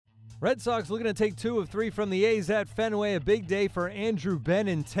Red Sox looking to take 2 of 3 from the A's at Fenway. A big day for Andrew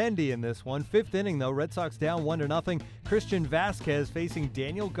Benintendi in this one. 5th inning, though. Red Sox down 1-0. Christian Vasquez facing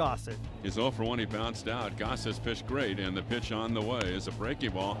Daniel Gossett. He's 0 for 1. He bounced out. Gossett pitched great, and the pitch on the way is a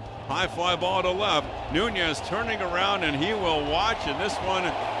breaky ball. High fly ball to left. Nunez turning around, and he will watch, and this one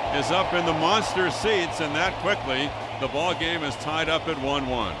is up in the monster seats, and that quickly the ball game is tied up at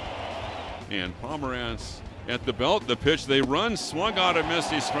 1-1. And Pomeranz at the belt, the pitch, they run, swung out and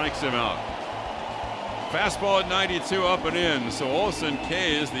missed, he strikes him out. Fastball at 92, up and in. So Olsen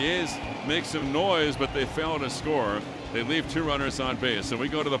K's, the A's make some noise, but they fail to score. They leave 2 runners on base. So we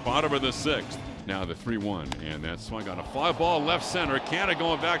go to the bottom of the 6th. Now the 3-1, and that swung on a fly ball left center. Canna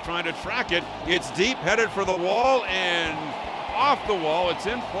going back trying to track it. It's deep, headed for the wall, and off the wall. It's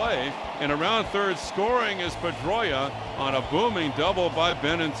in play, and around third scoring is Pedroia on a booming double by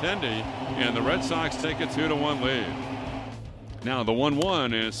Benintendi, and the Red Sox take a 2-1 lead. Now the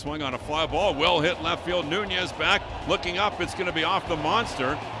 1-1 is swung on a fly ball, well hit left field. Nunez back, looking up, it's going to be off the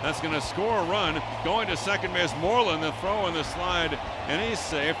monster. That's going to score a run. Going to second base, Moreland, the throw and the slide, and he's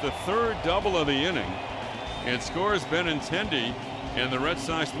safe. The 3rd double of the inning. It scores Benintendi, and the Red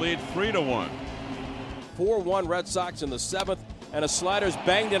Sox lead 3-1. 4-1 Red Sox in the 7th, and a slider's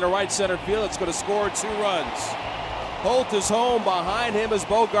banged into right center field. It's going to score 2 runs. Holt is home. Behind him is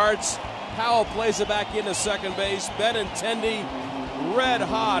Bogaerts. Powell plays it back into second base. Benintendi red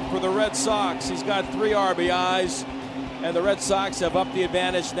hot for the Red Sox. He's got 3 RBIs, and the Red Sox have upped the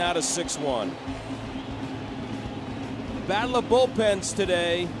advantage now to 6-1. Battle of bullpens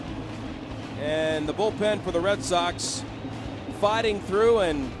today, and the bullpen for the Red Sox fighting through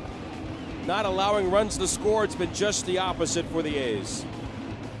and not allowing runs to score. It's been just the opposite for the A's.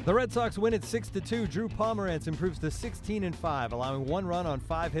 The Red Sox win at 6-2. Drew Pomeranz improves to 16-5, allowing 1 run on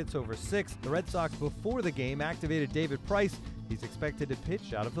 5 hits over 6. The Red Sox, before the game, activated David Price. He's expected to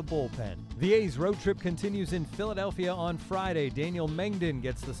pitch out of the bullpen. The A's road trip continues in Philadelphia on Friday. Daniel Mengden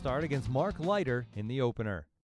gets the start against Mark Leiter in the opener.